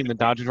not beating the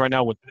Dodgers right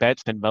now with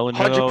Betts and Bellinger.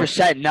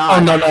 100% Oh,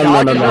 not. no.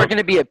 Dodgers are going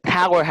to be a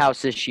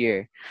powerhouse this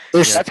year.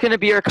 There's- That's going to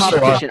be our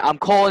competition. I'm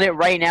calling it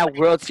right now.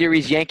 World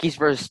Series Yankees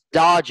versus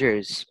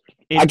Dodgers.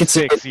 I could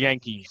see Six,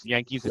 Yankees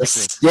in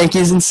six.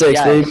 Yankees in six,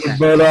 Yes. baby.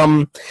 But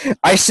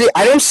I see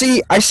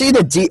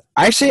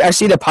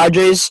the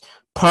Padres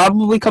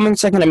probably coming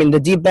second. I mean, the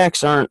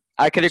D-backs aren't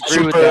I could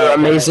agree with super that.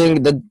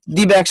 amazing. The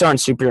D-backs aren't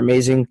super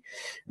amazing.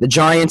 The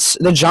Giants,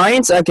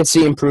 I could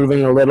see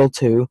improving a little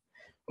too.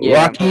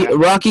 Yeah.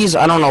 Rockies,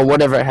 I don't know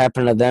whatever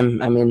happened to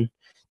them. I mean,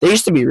 they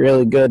used to be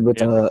really good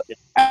with Yeah.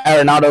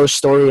 Arenado's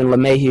story and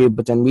LeMahieu,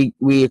 but then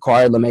we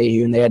acquired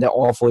LeMahieu and they had an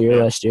awful year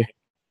last year.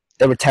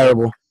 They were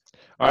terrible.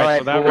 All right,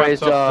 so that wraps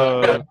boys,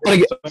 up But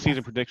again, the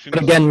season predictions.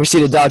 but again, we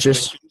see the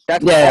Dodgers.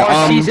 That's Yeah,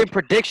 our season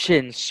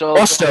predictions. So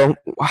Also,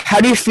 how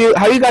do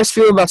you guys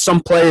feel about some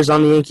players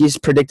on the Yankees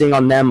predicting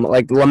on them,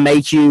 like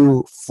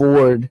LeMahieu,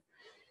 Ford,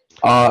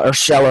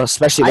 Urshela,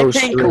 especially I those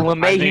think three?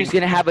 LeMahieu's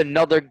going to have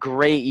another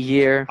great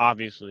year.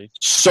 Obviously,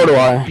 So do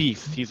I.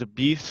 He's a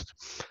beast.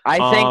 I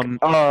think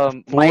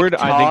Ford, Mike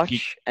I Tosh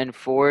think and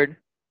Ford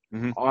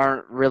Mhm.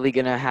 aren't really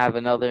going to have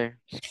another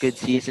good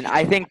season.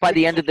 I think by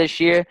the end of this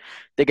year,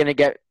 they're going to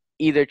get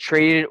either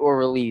traded or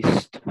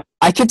released.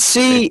 I could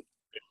see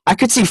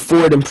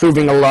Ford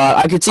improving a lot.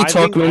 I could see I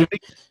think Tuckman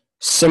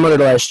similar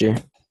to last year.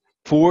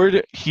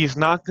 Ford, he's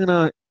not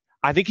gonna.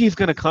 I think he's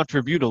gonna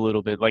contribute a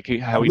little bit, like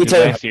how he Me did too.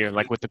 last year,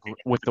 like with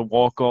the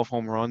walk-off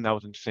home run. That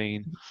was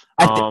insane.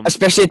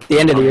 Especially at the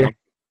end of the year.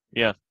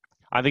 Yeah,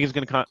 I think he's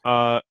gonna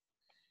I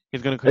think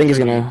he's contribute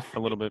gonna. a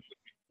little bit.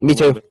 Me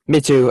too. Me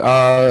too.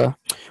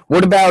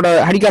 What about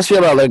how do you guys feel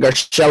about like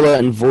Urshela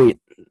and Voit?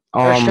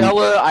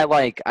 Urshela,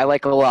 I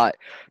like a lot,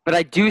 but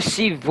I do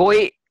see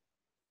Voit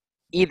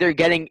either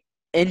getting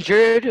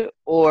injured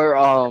or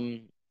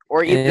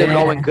either Yeah.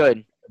 going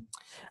good.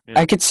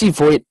 I could see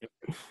Voit.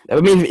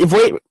 I mean,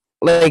 Voit,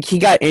 like he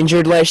got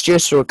injured last year,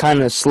 so it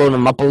kind of slowed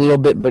him up a little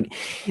bit. But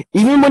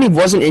even when he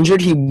wasn't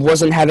injured, he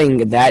wasn't having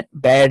that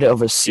bad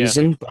of a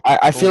season.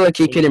 I feel like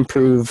he could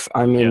improve.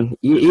 I mean,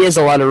 he has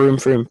a lot of room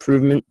for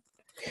improvement.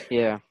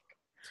 Yeah.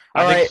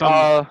 I All think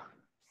right.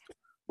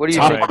 What do you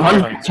Top think?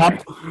 100.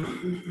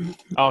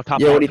 Top.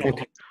 Top. Yeah, what do 100. you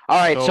think? All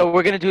right, so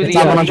we're gonna do the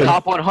Top 100.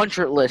 top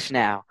 100 list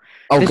now.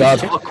 Oh This God.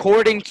 is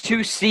according to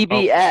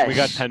CBS. We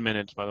got 10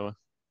 minutes, by the way.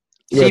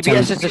 Yeah,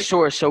 CBS 10. is the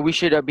source, so we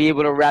should be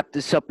able to wrap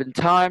this up in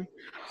time.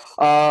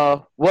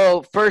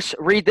 Well, first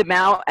read them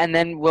out, and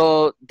then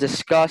we'll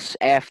discuss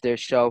after.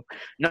 So,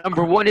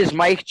 number 1 is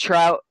Mike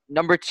Trout.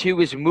 Number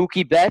 2 is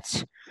Mookie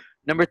Betts.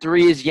 Number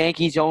 3 is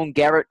Yankees' own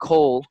Garrett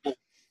Cole.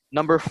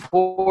 Number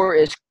 4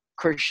 is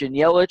Christian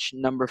Yelich.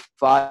 Number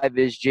 5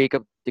 is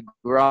Jacob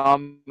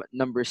deGrom.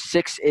 Number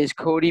 6 is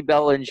Cody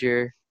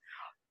Bellinger.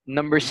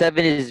 Number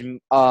 7 is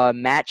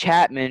Matt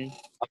Chapman.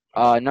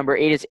 Number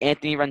 8 is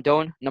Anthony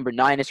Rendon. Number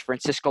 9 is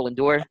Francisco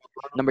Lindor.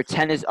 Number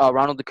 10 is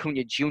Ronald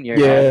Acuna Jr.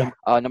 Yeah.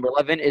 Number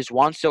 11 is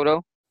Juan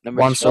Soto. Number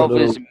Juan 12 Soto.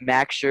 is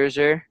Max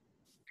Scherzer.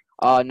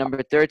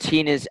 Number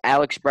 13 is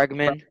Alex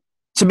Bregman.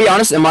 To be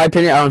honest, in my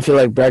opinion, I don't feel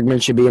like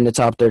Bregman should be in the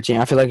top 13.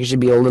 I feel like he should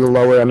be a little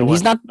lower. I mean,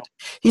 he's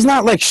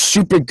not like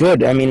super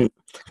good. I mean,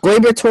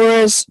 Gleyber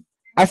Torres,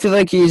 I feel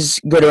like he's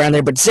good around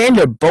there. But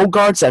Xander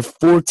Bogaerts at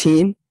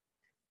 14.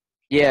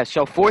 Yeah,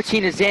 so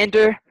 14 is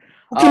Xander.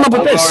 Who came up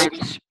with this?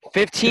 Bogaerts.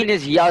 15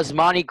 is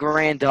Yasmani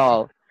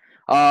Grandal.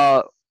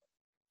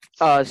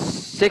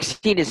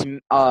 16 is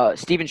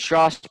Steven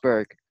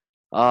Strasburg.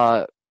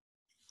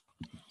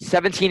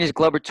 17 is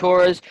Glover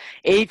Torres.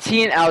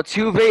 18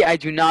 Altuve. I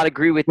do not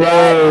agree with that.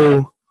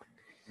 Whoa.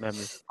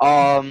 Remember.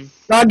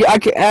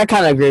 I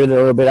kind of agree with it a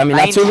little bit. I mean,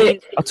 19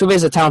 Altuve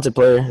is a talented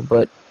player,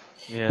 but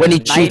Yeah. when he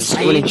he cheats, is.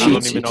 when he I don't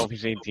cheats, even know if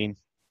he's 18.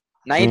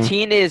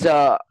 19 is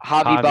Javi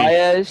Javi.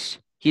 Baez.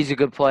 He's a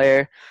good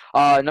player.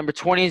 Number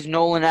 20 is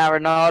Nolan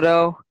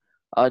Arenado.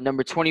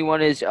 Number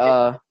 21 is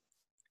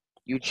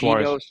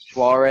Eugenio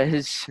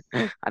Suarez.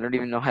 I don't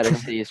even know how to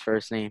say his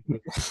first name.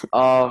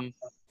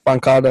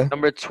 Moncada.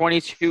 Number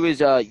 22 is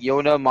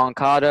Yona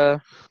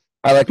Moncada.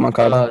 I like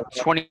Moncada.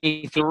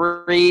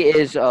 23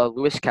 is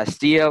Luis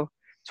Castillo.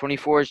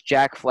 24 is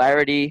Jack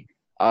Flaherty.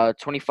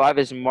 25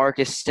 is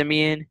Marcus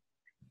Simeon.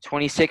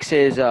 26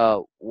 is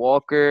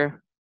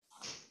Walker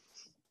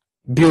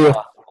Bueller.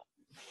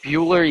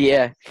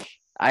 Yeah.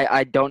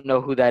 I don't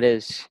know who that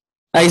is.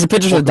 He's a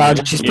pitcher for the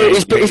Dodgers.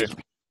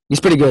 He's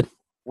pretty good.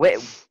 Wait,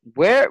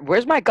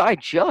 where's my guy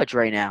Judge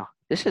right now?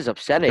 This is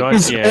upsetting. Judge,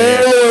 He's yeah.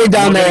 way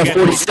down there at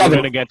We're 47.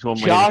 gonna get to him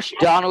later. Josh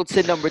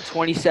Donaldson, number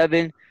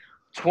 27.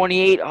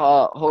 28,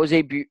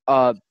 Jose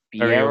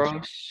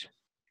Bieros.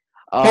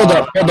 Hold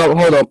up.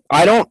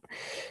 I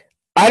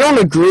don't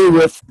agree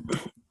with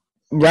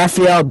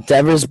Rafael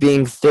Devers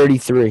being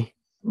 33.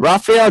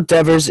 Rafael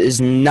Devers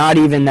is not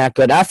even that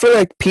good. I feel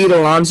like Pete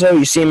Alonso,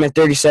 you see him at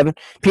 37.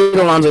 Pete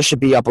Alonso should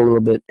be up a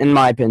little bit, in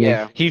my opinion.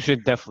 Yeah. He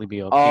should definitely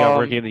be up. He got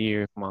Rookie of the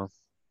Year. Come on.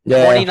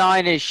 Yeah.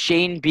 29 is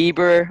Shane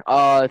Bieber.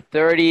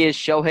 30 is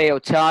Shohei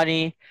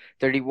Ohtani.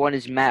 31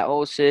 is Matt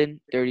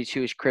Olson.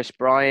 32 is Chris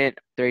Bryant.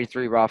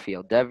 33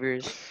 Rafael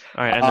Devers.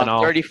 All right, and then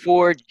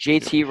 34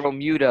 JT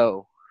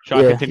Realmuto. Should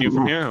I continue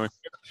from here? Or?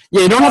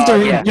 Yeah, you don't have to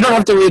read. Yeah. You don't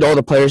have to read all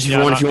the players if you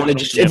want. If you want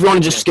to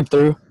just skip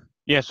through.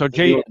 Yeah. So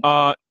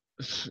 34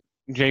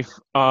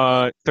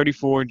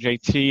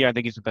 JT. I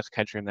think he's the best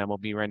catcher in the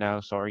MLB right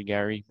now. Sorry,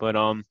 Gary, but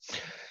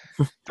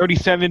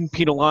 37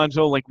 Pete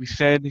Alonso. Like we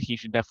said, he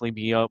should definitely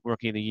be up.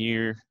 Rookie of the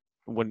Year.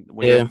 When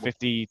he had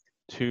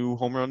 52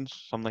 home runs,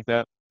 something like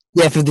that.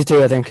 Yeah,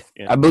 52, I think.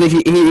 Yeah. I believe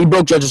he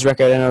broke Judge's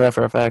record. I know that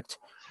for a fact.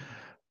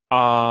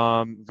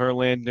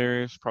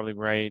 Verlander's probably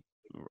right.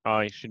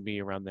 He should be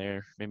around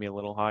there, maybe a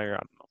little higher. I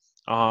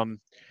don't know.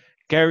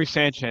 Gary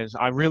Sanchez.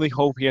 I really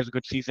hope he has a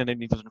good season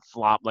and he doesn't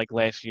flop like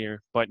last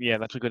year. But yeah,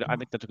 I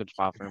think that's a good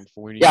spot for him.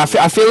 Yeah,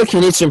 I feel like he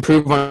needs to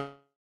improve on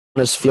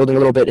his fielding a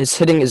little bit. His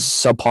hitting is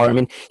subpar. I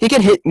mean, he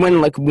can hit when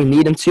we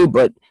need him to,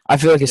 but I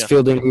feel like his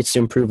fielding needs to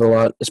improve a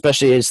lot,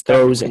 especially his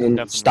throws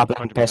and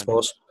stopping pass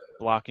balls.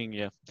 Blocking,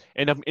 yeah,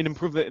 and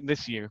improve it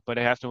this year, but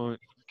it has to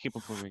keep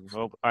improving.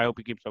 I hope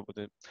he keeps up with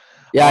it.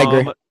 Yeah, I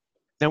agree.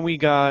 Then we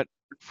got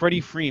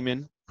Freddie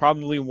Freeman,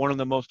 probably one of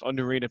the most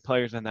underrated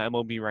players in the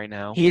MLB right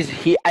now.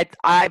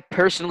 I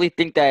personally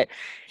think that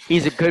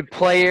he's a good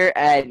player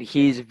and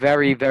he's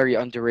very, very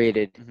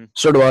underrated. Mm-hmm.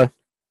 So do I.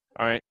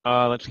 All right,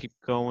 let's keep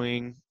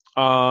going.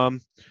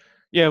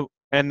 Yeah,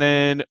 and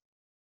then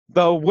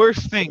the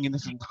worst thing in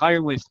this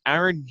entire list,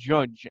 Aaron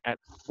Judge at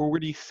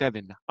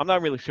 47. I'm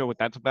not really sure what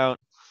that's about.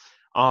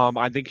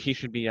 I think he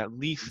should be at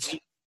least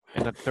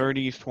in the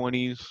 30s,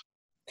 20s.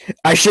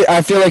 I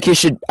feel like he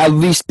should at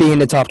least be in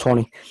the top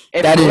 20.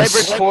 If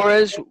Gleyber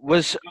Torres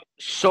was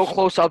so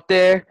close up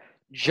there,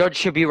 Judge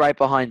should be right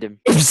behind him.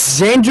 If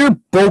Xander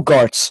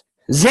Bogaerts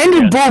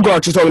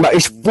you're talking about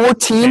is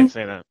 14. Can't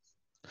say that.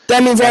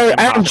 That means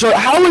Aaron Judge.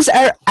 How is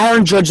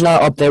Aaron Judge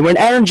not up there? When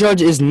Aaron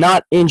Judge is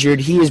not injured,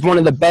 he is one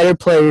of the better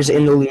players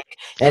in the league.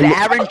 And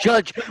Aaron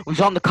Judge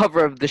was on the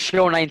cover of the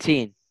show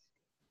 19.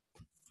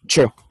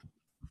 True.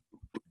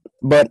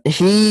 But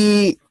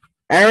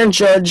Aaron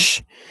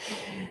Judge,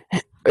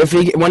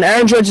 when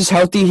Aaron Judge is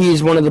healthy, he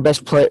is one of the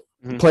best players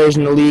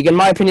in the league. In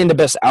my opinion, the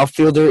best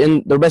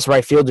the best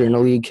right fielder in the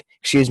league.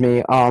 Excuse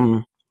me.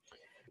 But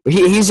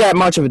he's that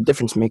much of a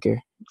difference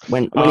maker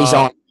when he's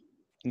on.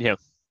 Yeah.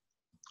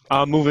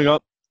 Moving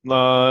up,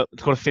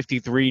 let's go to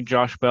 53.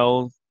 Josh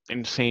Bell,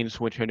 insane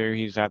switch hitter.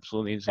 He's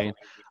absolutely insane.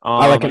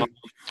 I like him.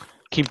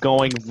 Keep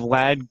going.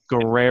 Vlad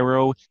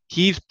Guerrero.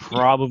 He's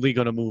probably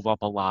going to move up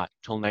a lot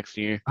till next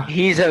year.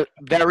 He's a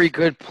very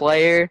good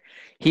player.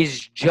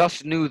 He's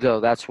just new, though.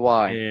 That's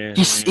why. Yeah,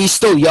 he's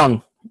still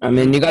young. I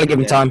mean, you got to give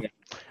him time.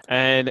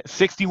 And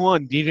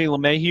 61, DJ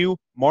LeMahieu.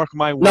 Mark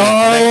my words.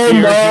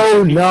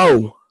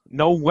 No.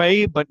 No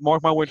way, but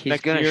mark my words. He's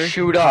next gonna year,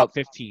 shoot top up.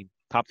 15.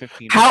 Top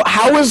 15.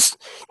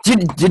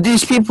 Did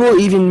these people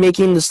even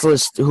making this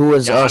list? Who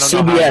was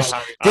CBS?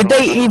 Did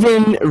they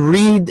even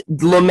read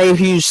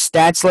LeMahieu's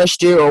stats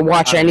last year or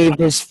watch any of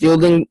his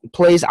fielding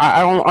plays?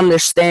 I don't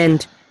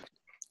understand.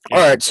 All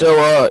right,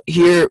 so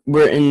here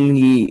we're in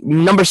the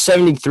number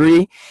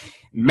 73,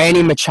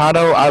 Manny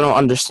Machado. I don't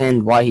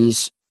understand why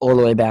he's all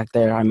the way back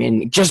there. I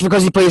mean, just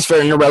because he plays for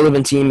an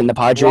irrelevant team in the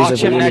Padres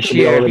Watch him next all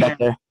the way year. back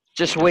there.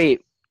 Just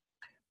wait.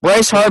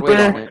 Bryce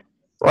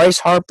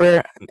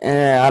Harper,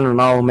 I don't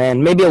know,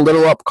 man. Maybe a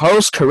little up.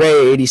 Carlos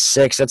Correa,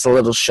 86. That's a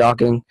little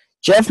shocking.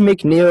 Jeff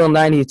McNeil,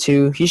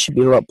 92. He should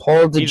be up.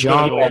 Paul DeJong. He's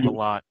going to go up a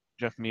lot.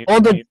 Jeff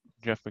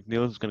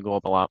McNeil is going to go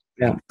up a lot.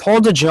 Yeah. Paul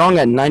DeJong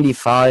at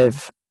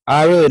 95.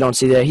 I really don't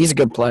see that. He's a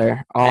good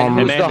player. And And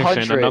who's the Anderson,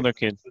 100? another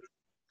kid.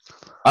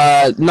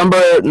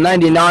 Number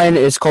 99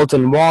 is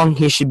Colton Wong.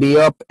 He should be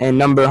up, and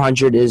number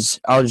 100 is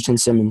Algerton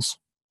Simmons.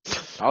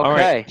 All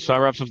Okay. right, so that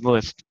wraps up the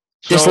list.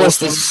 This So,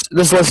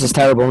 list is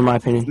terrible in my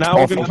opinion. now It's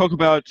we're awful. going to talk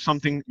about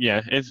something.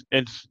 Yeah,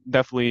 it's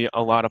definitely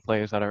a lot of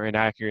players that are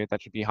inaccurate.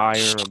 That should be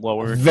higher or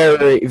lower.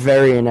 Very,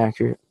 very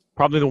inaccurate.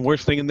 Probably the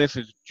worst thing in this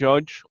is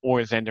Judge or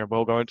Xander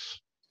Bogaerts.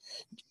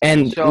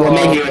 And So,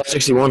 Romania at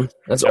 61.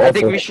 That's awful. I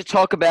think we should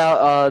talk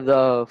about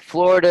the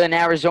Florida and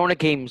Arizona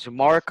games.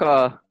 Mark,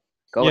 go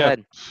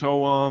ahead. So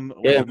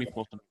Yeah. let me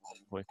pull something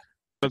real quick.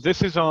 So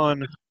this is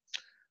on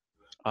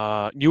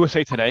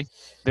USA Today.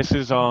 This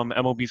is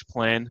MLB's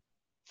plan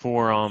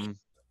for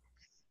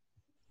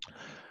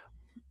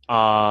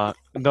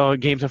the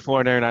games in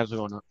Florida and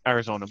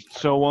Arizona.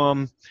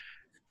 So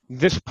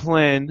this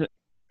plan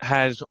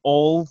has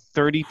all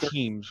 30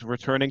 teams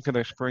returning to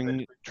their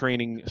spring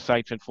training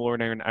sites in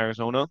Florida and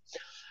Arizona.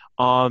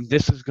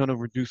 This is going to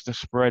reduce the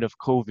spread of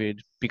COVID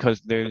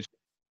because there's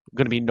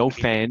going to be no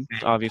fans,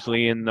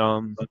 obviously,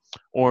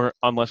 or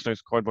unless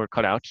there's cardboard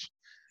cutouts.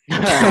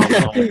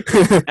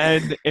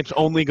 And it's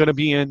only going to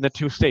be in the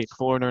two states,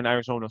 Florida and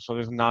Arizona, so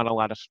there's not a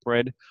lot of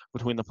spread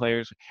between the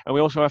players. And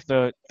we also have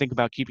to think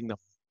about keeping the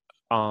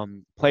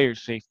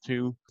players safe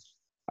too.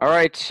 All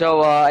right,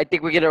 so I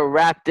think we're gonna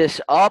wrap this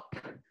up.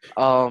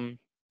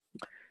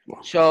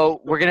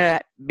 So we're gonna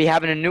be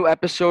having a new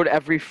episode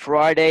every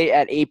Friday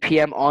at 8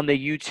 p.m. on the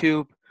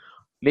YouTube.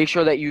 Make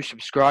sure that you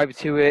subscribe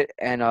to it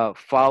and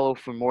follow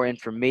for more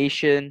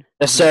information.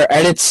 Yes, sir.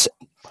 Edits,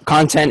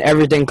 content,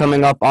 everything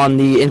coming up on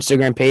the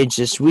Instagram page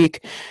this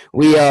week.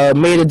 We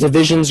made a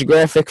divisions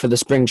graphic for the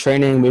spring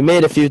training. We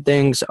made a few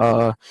things.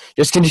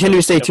 Just continue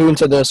to stay tuned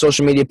to the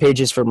social media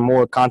pages for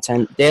more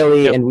content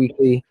daily and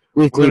weekly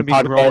We're going to be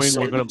growing. podcasts.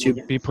 We're on going to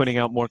YouTube. be putting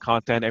out more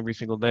content every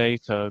single day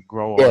to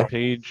grow Yeah. our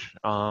page.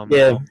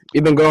 Yeah,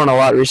 we've been growing a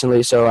lot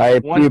recently, so I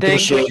One we thing-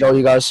 appreciate all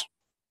you guys.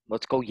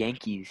 Let's go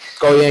Yankees.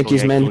 Go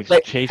Yankees, man. Yankees.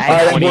 Like, Chase All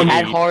right, everyone.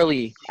 At 28.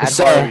 Harley. At Yes,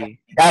 sir. Harley.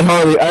 At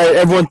Harley. All right,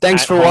 everyone,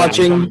 thanks At for Harley.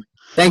 watching.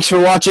 Thanks for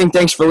watching.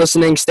 Thanks for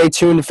listening. Stay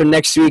tuned for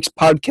next week's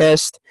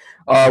podcast.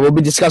 We'll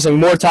be discussing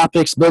more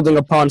topics, building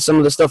upon some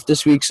of the stuff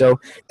this week. So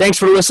thanks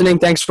for listening.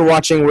 Thanks for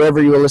watching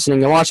wherever you are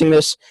listening and watching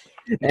this.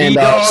 And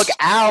D-Dog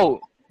out.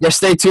 yeah,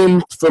 stay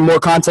tuned for more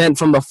content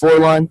from the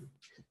 4Line.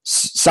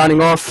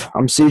 Signing off.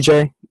 I'm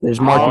CJ.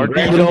 There's Mark and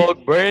Brandon.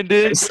 D-Dog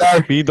Brandon. Yes,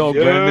 sir. B-Dog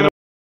Yeah. Brandon.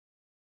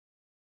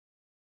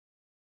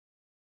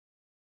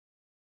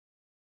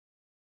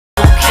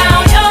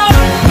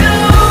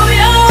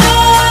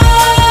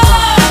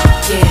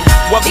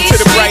 Welcome to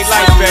the bright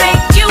light, baby.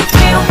 Make you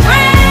feel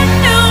brand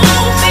new.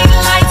 Big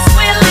lights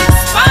will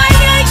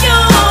inspire you.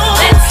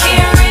 Let's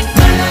hear it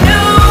for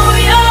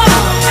New York,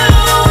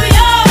 New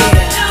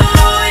York,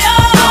 New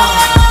York.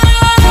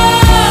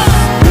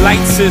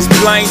 Lights is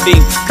blinding,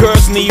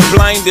 girls need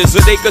blinders,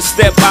 or they could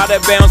step out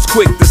of bounds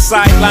quick. The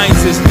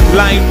sidelines is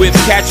lined with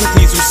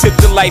casualties who sip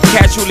the life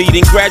casually,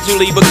 then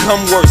gradually become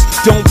worse.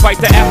 Don't bite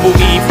the apple,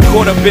 Eve.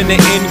 Caught up in the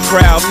in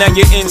crowd, now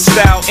you're in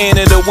style. And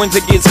in the winter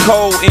gets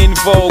cold, in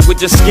vogue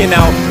with your skin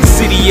out.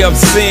 City of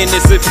sin,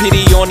 it's a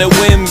pity on a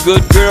whim.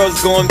 Good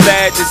girls going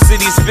bad, the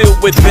city's filled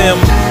with them.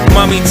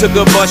 Mommy took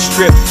a bus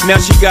trip, now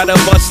she got a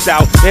bust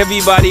out.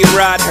 Everybody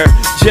ride her,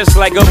 just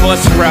like a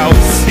bus route.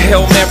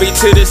 Hail Mary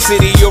to the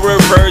city, you're a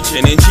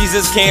virgin. And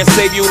Jesus can't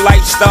save you,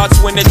 life starts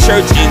when the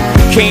church in.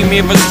 Came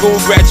here for school,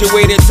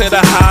 graduated to the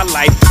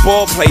highlight.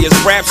 Ball players,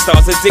 rap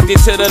stars, addicted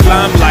to the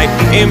limelight.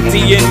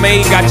 Empty in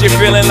May, got you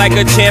feeling like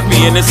a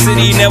champion. The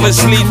city never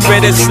sleeps,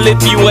 better slip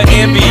you an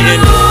Ambien.